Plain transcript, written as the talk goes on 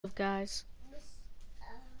guys?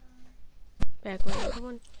 Back with another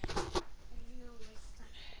one. I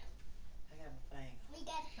got a thing. We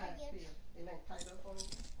got How it feel? It ain't tight up on you?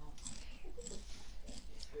 It's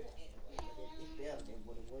better than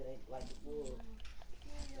what it was, like it was.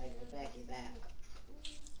 Like the back is out.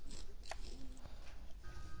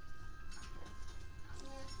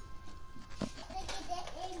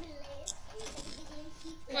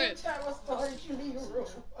 Wait.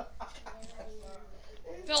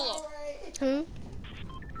 Philip. Didn't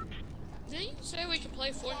you say we can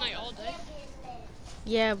play Fortnite all day?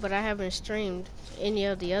 Yeah, but I haven't streamed any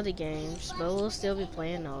of the other games, but we'll still be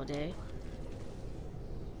playing all day.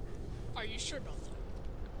 Are you sure about that?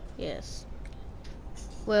 Yes.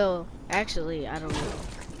 Well, actually, I don't know.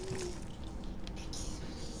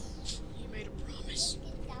 You made a promise.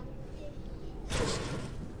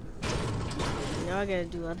 Now I gotta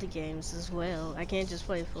do other games as well. I can't just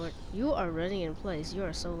play Fortnite. You are running in place. You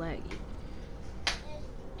are so laggy.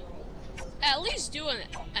 At least do an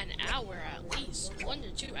hour, at least 1 to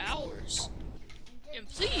 2 hours. And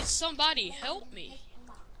please, somebody help me.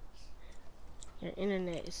 Your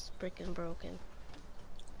internet is freaking broken.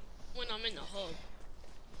 When I'm in the hub.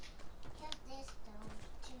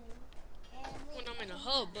 When I'm in the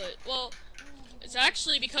hub, but well, it's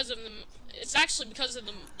actually because of the. It's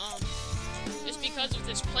because of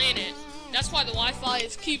this planet. That's why the Wi-Fi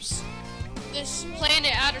keeps this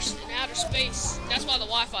planet in outer space. That's why the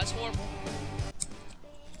Wi-Fi is horrible.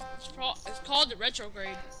 It's called the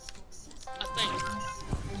retrograde, I think.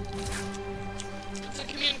 It's a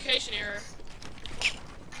communication error.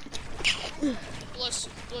 Bless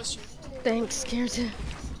you. Thanks, Carrot.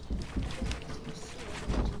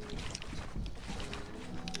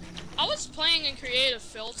 I was playing in creative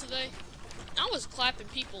fill today. I was clapping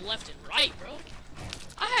people left and right, bro.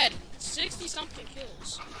 I had 60-something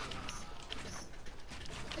kills.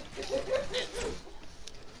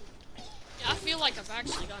 Yeah, I feel like I've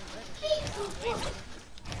actually gotten better.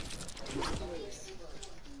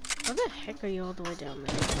 How the heck are you all the way down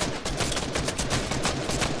there?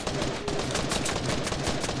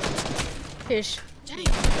 Fish. Dang.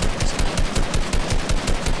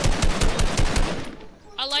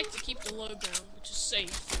 I like to keep the low ground, which is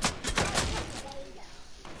safe.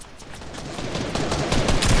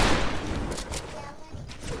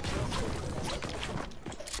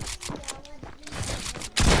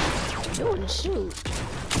 You wouldn't shoot.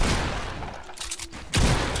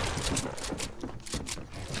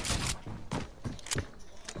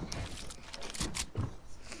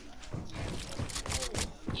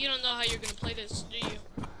 You don't know how you're gonna play this, do you?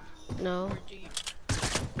 No. Or do you?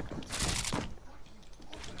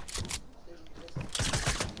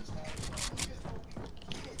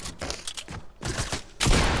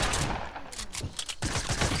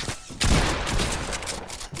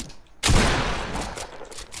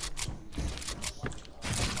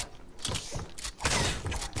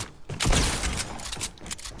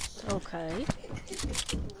 Okay.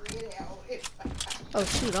 Oh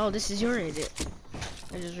shoot, oh this is your edit.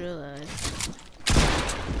 I just realized.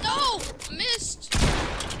 No! I missed!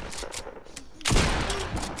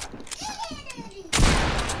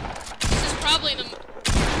 This is probably the...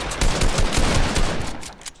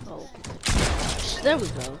 Oh. There we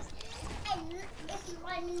go.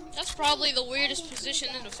 That's probably the weirdest position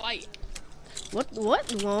in the fight.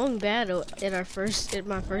 What long battle at my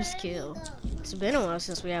first kill. It's been a while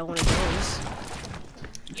since we had one of those.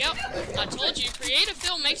 Yep, I told you, creative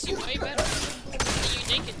film makes you way better than you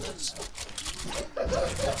think it does.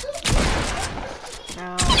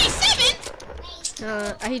 Ow.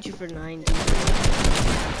 27? I hit you for 90. And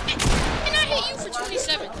I hit you for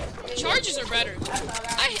 27. Charges are better.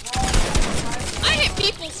 I hit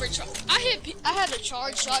people for I had a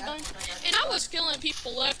charge shotgun, and I was killing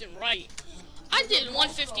people left and right. I did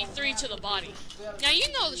 153 to the body. Now you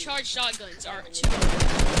know the charge shotguns are too.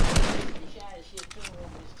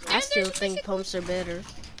 I still think pumps are better.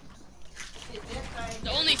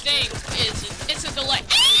 The only thing is it's a delay.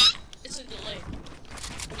 It's a delay.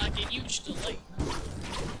 Like a huge delay.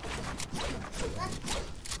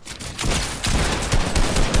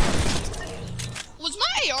 Was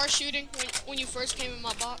my AR shooting when you first came in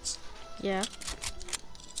my box? Yeah.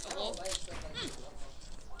 Oh,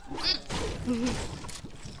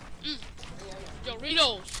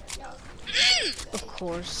 Doritos. Of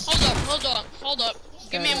course. Hold up.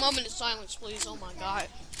 Give me a moment of silence, please. Oh my god.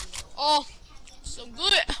 Oh, so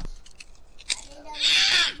good.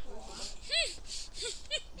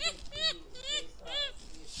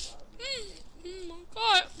 Oh my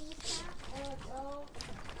god.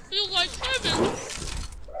 Feels like heaven.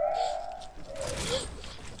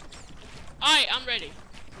 Alright, I'm ready.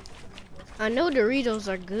 I know Doritos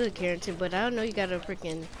are good, Carrington, but I don't know you got a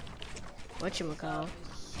freaking whatchamacall.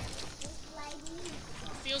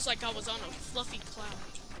 Feels like I was on a fluffy cloud.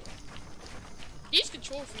 These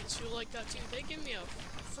control freaks feel like that too. They give me a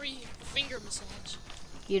free finger massage.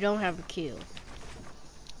 You don't have a kill.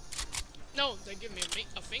 No, they give me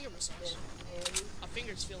a finger massage. My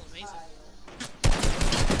fingers feel amazing.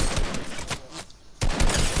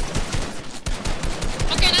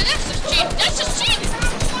 Okay, now that's just cheating. That's just cheating.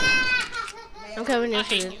 I'm coming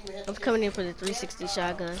in for the 360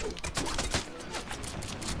 shotgun.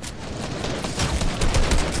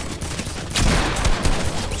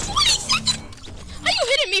 How you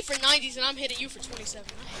hitting me for 90s and I'm hitting you for 27?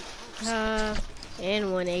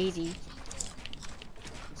 And 180.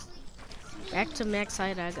 Back to max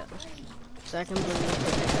height I go. So I can blow you.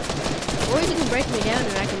 Or you can break me down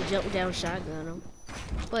and I can jump down shotgun him.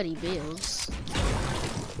 But he builds.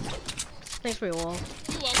 Thanks for your wall.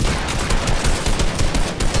 You're welcome.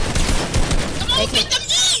 Come on, hit them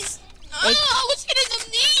knees! Oh, I was hitting them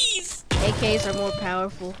knees! AKs are more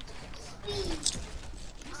powerful.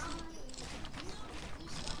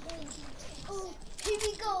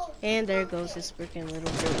 And there goes this freaking little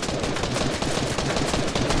girl.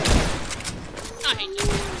 I hate this.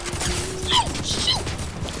 Oh, shoot!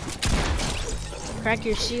 Crack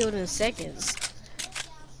your shield in seconds.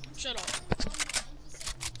 Shut up.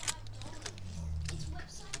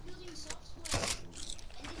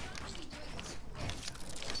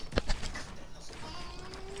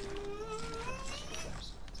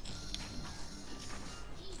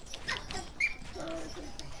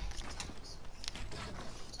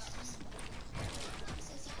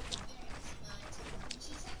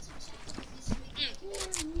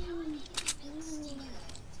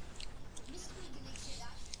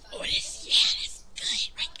 Oh, this, yeah, that's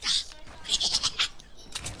good right there.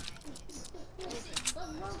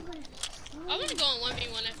 I want to go on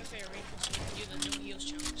 1v1 FFA arena so we can do the no heals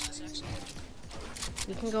challenge. That's actually good.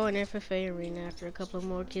 You can go in FFA arena after a couple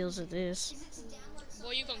more kills of this.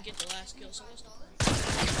 Well, you're gonna get the last kill, so that's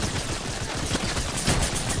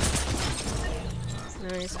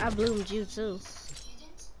not Nice. I bloomed you too.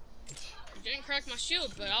 You didn't crack my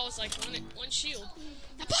shield, but I was like one shield.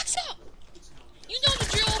 Now box up! You know the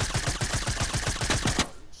drill!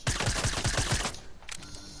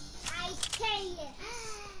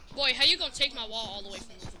 Boy, how you gonna take my wall all the way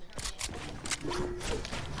from over there?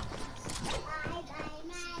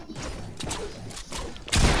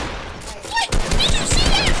 What? Did you see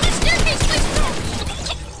that? My staircase placed wrong!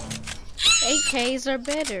 AKs are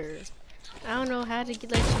better. I don't know how to let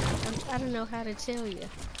you. I don't know how to tell you.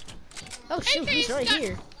 Oh shoot, he's right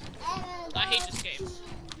here. I hate this game.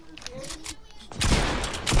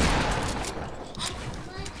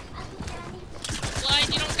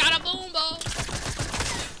 Flying, you don't got a boom bow.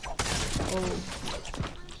 Oh,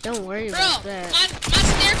 don't worry Bro, about that. my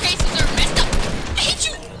staircases are messed up. I hit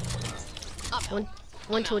you. I'm out.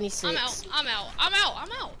 126. I'm out.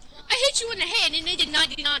 I hit you in the head and they did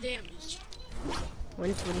 99 damage.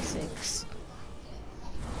 126.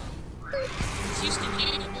 It's used to do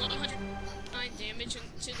 109 damage to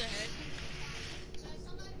the head.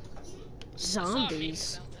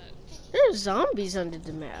 Zombies. About that. There's zombies under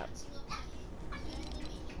the map.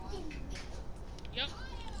 Yep.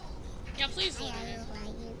 Yeah, please look at it.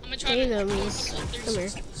 I'm gonna try Hey, to gummies. Come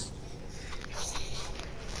here.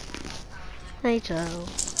 Hey, Joe.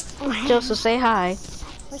 Joseph, say hi.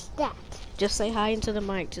 What's that? Just say hi into the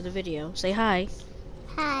mic, to the video. Say hi.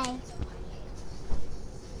 Hi.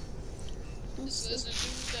 This is a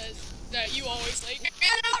dude that you always like.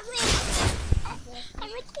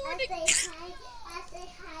 I'm recording. I say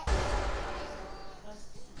hi.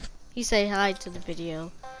 He say hi to the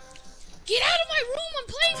video. Get out of my room! I'm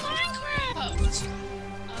playing Minecraft.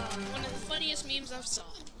 One of the funniest memes I've saw.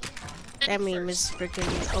 That meme is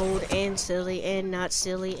freaking old and silly and not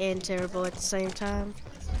silly and terrible at the same time.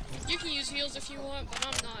 You can use heals if you want, but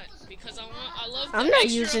I'm not because I love. I'm not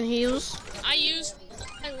using heals. I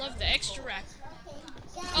love the extra rack.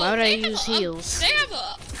 Why would I they use heals? They have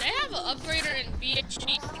a upgrader in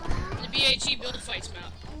BHG, the BHG build fights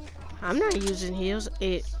map. I'm not using heals,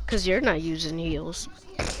 cause you're not using heals.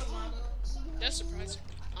 That's surprising.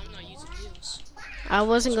 I'm not using heals. I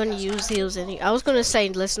wasn't gonna use heals I was gonna say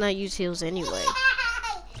let's not use heals anyway.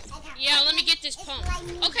 Yeah, let me get this pump.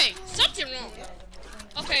 Okay, something wrong.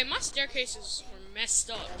 Okay, my staircases were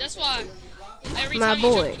messed up. That's why every My time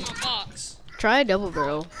boy. you jump in my box, Try a double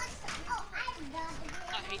barrel.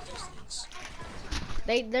 I hate those things.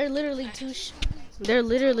 They're literally they're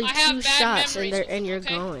literally I have two bad shots memories, and you're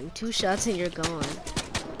okay? gone. 2 shots and you're gone.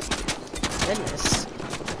 Goodness.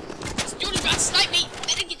 This dude is about to snipe me.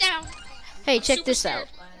 Better get down. Hey, check super this scared. out.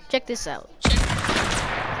 Check this out. Check.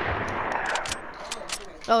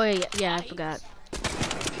 Oh yeah, I forgot.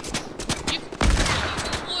 You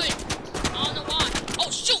wood. I don't know why.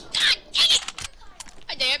 Oh shoot! God dang it!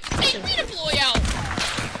 I damn take redeploy out.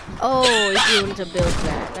 Oh, if you wanted to build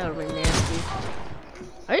that, that would be nasty.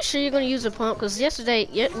 Are you sure you're gonna use a pump? Cause yesterday,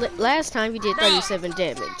 last time you did 37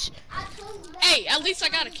 damage. Hey, at least I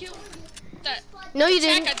got a kill. That No, you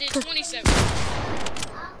attack didn't. I did 27.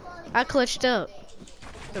 I clutched up.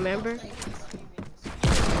 Remember?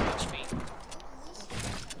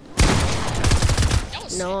 That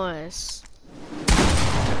was Nice.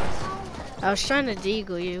 I was trying to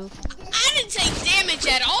deagle you. I didn't take damage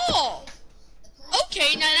at all.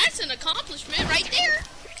 Okay, now that's an accomplishment right there.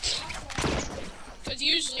 Because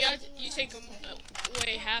usually you take them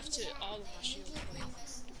away half to all of my shield.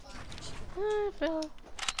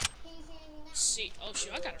 See, oh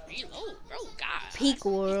shoot, I gotta reload, bro. God. Peak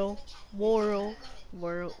war.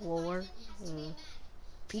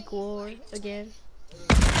 Peak war again.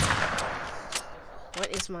 What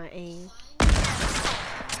is my aim?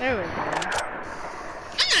 There we go.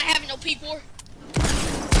 I'm not having no peak war.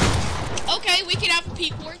 Okay, we can have a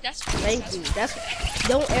peak war. That's fine. Thank you. That's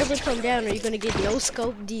don't ever come down or you're gonna get no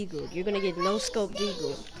scope deagled. You're gonna get no scope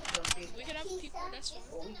deagled. We can have a peak war. That's fine.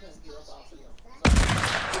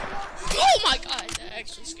 Oh my god, that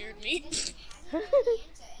actually scared me.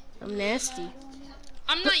 I'm nasty.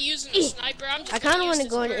 I'm not using a sniper. I'm just. I kind of want want to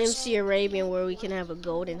go into MC Arabian where we can have a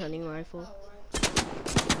golden hunting rifle. I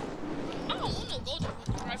don't want no golden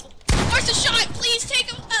rifle. Where's the shot? Please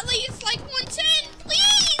take him at least like 110,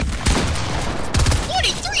 please.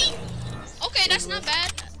 43. Okay, that's not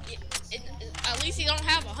bad. At least he don't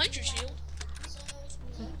have 100 shield.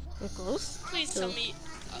 We're close. Please tell me.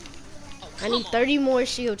 I need 30 more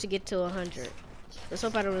shield to get to 100. Let's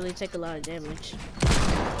hope I don't really take a lot of damage. I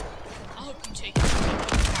hope you take it.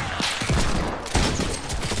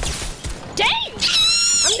 Dang!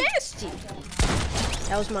 I'm nasty.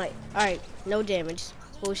 That was my. Alright, no damage.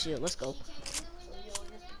 Full shield. Let's go.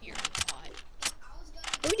 Here,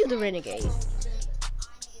 Let me do the renegade.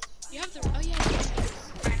 you have the. Oh yeah.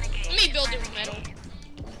 Let me build the metal.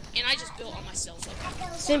 And I just built on myself.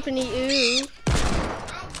 Symphony, ooh.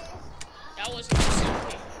 That wasn't a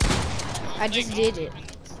symphony. I just did it.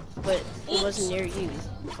 But it wasn't near you.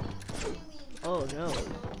 Oh no.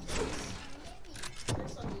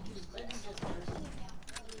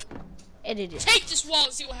 Edit it. Take this wall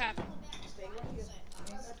and see what happens.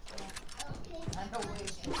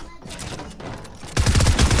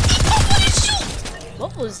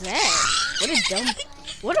 What was that? What a dumb.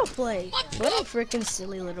 What a play. What a freaking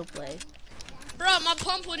silly little play. Bro, my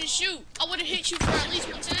pump wouldn't shoot. I would have hit you for at least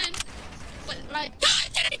 110. But like,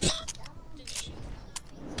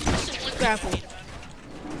 Grapple.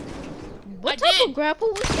 What I type did. of grapple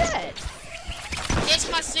was that?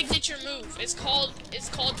 It's my signature move. It's called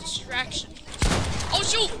distraction. Oh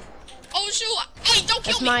shoot! Oh shoot! Hey, don't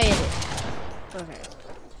kill That's me! my edit. Okay.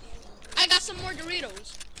 I got some more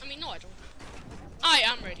Doritos. I mean, no, I don't. Alright,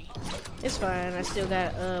 I'm ready. It's fine. I still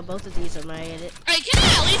got both of these on my edit. Alright, can I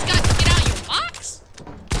at least get out of your box?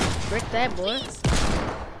 Brick that boy. Please.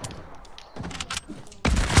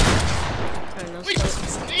 Alright, no Wait,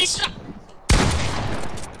 scope. stop.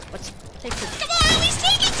 Let's take the. Come on, at least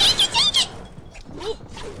take it, take it, take it! Ooh.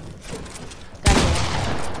 Got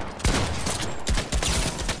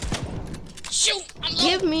Shoot, I'm low.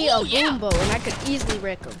 Give me Ooh, a boom yeah. bow and I could easily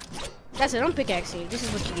wreck him. That's it. I'm pickaxing you. This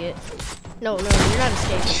is what you get. No, you're not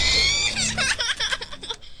escaping.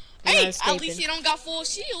 You're Hey, not escaping. at least you don't got full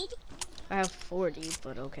shield. I have 40,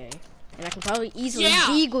 but okay. And I can probably easily Yeah,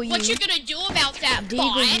 deagle you. what you gonna do about that, Deagle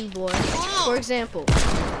bot? you, boy. For example.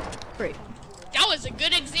 Great. That was a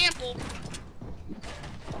good example.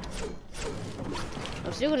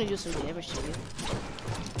 I'm still gonna do some damage to you.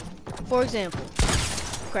 For example,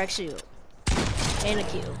 crack shield. And a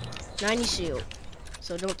kill. 90 shield.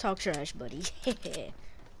 So don't talk trash, buddy.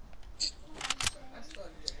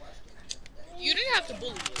 You didn't have to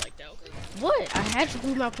bully me like that, okay? What? I had to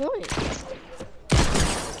prove my point.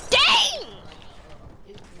 Dang!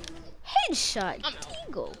 Headshot. I'm out.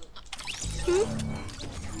 Eagle.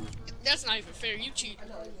 That's not even fair. You cheated.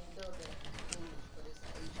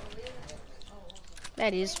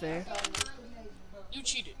 That is fair. You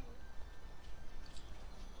cheated.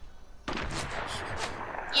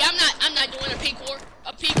 Yeah, I'm not doing a peak war.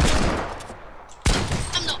 A peak war.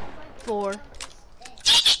 I'm not. 4.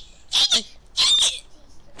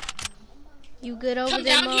 You good over Come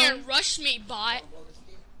there, down Mom? here and rush me, bot.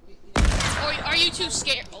 Or are you too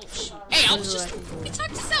scared? Oh shit. Hey, I was just. We can talk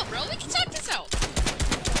this out, bro. We can talk this out.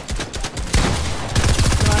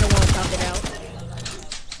 No, I don't want to talk it out.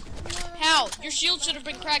 Your shield should have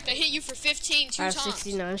been cracked. I hit you for 15 two I have times.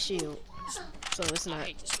 69 shield, so it's I not.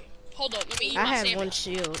 hate this game. Hold up, let me eat I my had salmon. one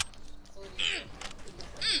shield.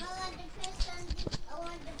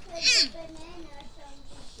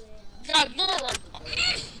 God, murder.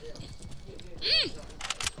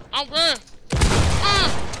 I'm good.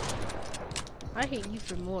 I hate you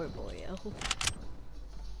for more, boy. Oh.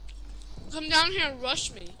 Come down here and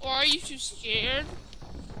rush me. Or are you too scared?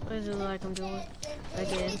 What does it look like I'm doing?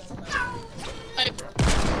 Again. Hey, bro.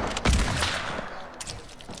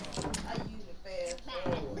 I use a fast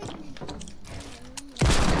forward.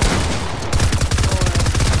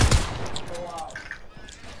 Go off.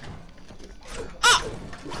 Ah!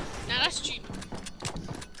 Now that's cheap.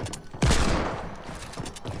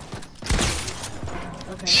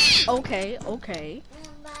 Okay.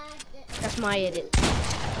 That's my edit.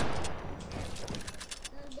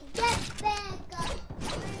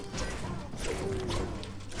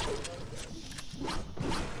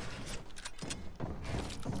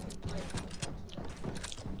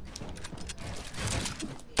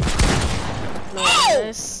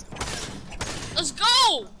 Nice. Let's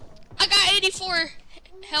go! I got 84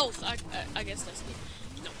 health. I guess that's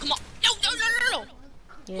it. No, come on. No.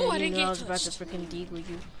 Yeah, Ooh, I you didn't know get I was about to touched. freaking deagle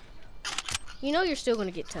you. You know you're still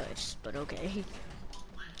gonna get touched, but okay.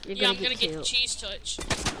 You're Yeah, gonna I'm gonna get the killed. cheese touch.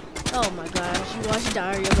 Oh my gosh, you watched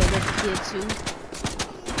Diary of a Wimpy Kid too?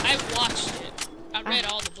 I watched it. I read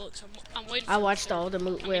all the books. I'm waiting for I the watched third all the book.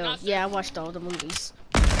 movies. Well, not yeah, I third. watched all the movies.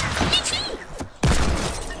 Me too.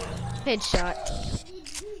 Headshot.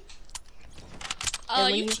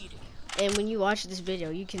 when You you- cheated. And when you watch this video,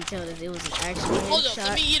 you can tell that it was an actual Hold up, let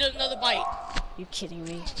headshot. me eat another bite. You kidding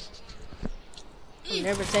me? I'm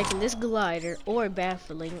never taking this glider or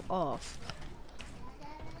baffling off.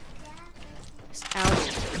 It's out.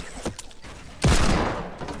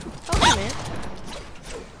 Okay, man.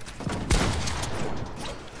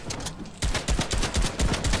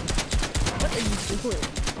 What are you doing?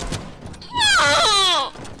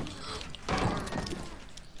 No!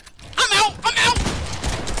 I'm out!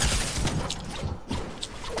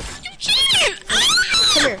 You cheated!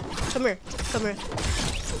 Come here.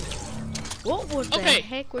 What was the Okay.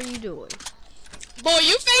 heck were you doing? Boy,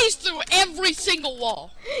 you phased through every single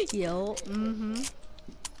wall. Yo,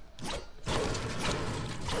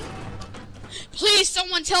 Please,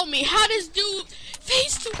 someone tell me, how does dude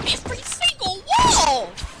phase through every single wall?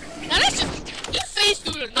 Now that's just, you phased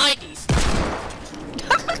through the 90s.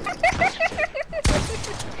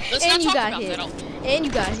 Let's And not you talk got about hit. that. And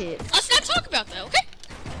you got hit. Let's not talk about that, okay?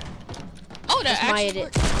 Oh, that That's my actually edit.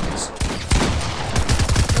 worked.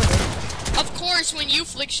 Okay. Of course, when you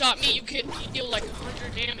flick shot me, you deal like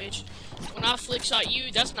 100 damage. When I flick shot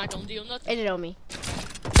you, that's not gonna deal nothing. Edit on me.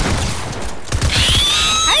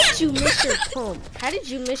 How did you miss your pump? How did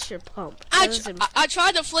you miss your pump? I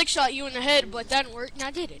tried to flick shot you in the head, but that didn't work, and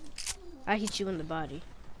I did it. I hit you in the body.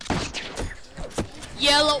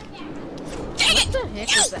 Yellow. Dang What it! the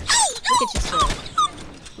heck is that? Look at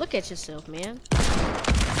yourself. Look at yourself, man.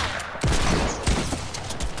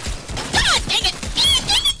 God dang it!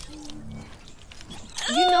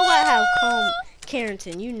 You know I have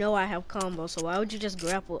Carrington, you know I have combo, so why would you just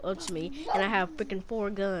grapple up to me and I have freaking 4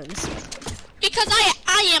 guns? Because I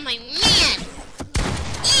am a man.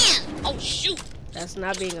 And oh shoot! That's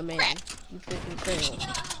not being a man. You freaking failed.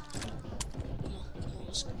 Come on,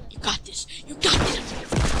 let's go. You got this. You got this.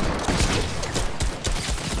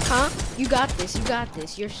 Huh? You got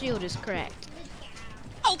this. Your shield is cracked.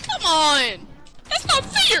 Oh come on! That's not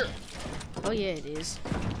fair. Oh yeah, it is.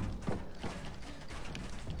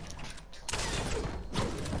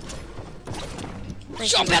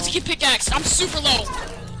 Thank Yo, I'm you, about to all. get pickaxe. I'm super low.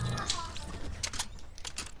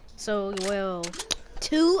 So, well,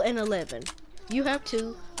 2 and 11. You have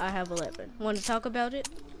 2, I have 11. Want to talk about it?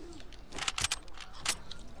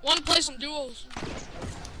 Want to play some duos?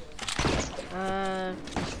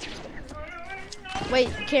 Wait,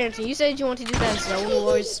 Carrington, you said you wanted to do that Zone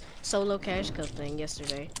Wars solo cash cup thing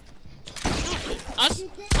yesterday. I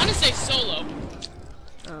didn't say solo.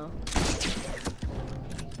 Oh.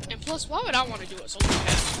 And plus, why would I want to do it solo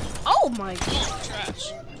cash? Oh my god. Oh,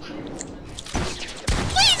 trash.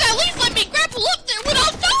 Please at least let me grapple up there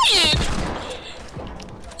without dying!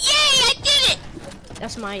 Yay, I did it!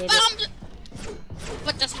 That's my edit.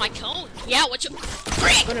 But that's my cone. Yeah, what you...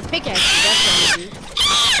 I'm gonna pickaxe you, that's what I'm gonna do.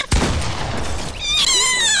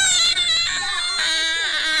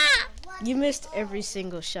 You missed every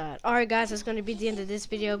single shot. Alright guys, that's gonna be the end of this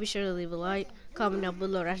video. Be sure to leave a like, comment down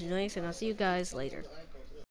below, and I'll see you guys later.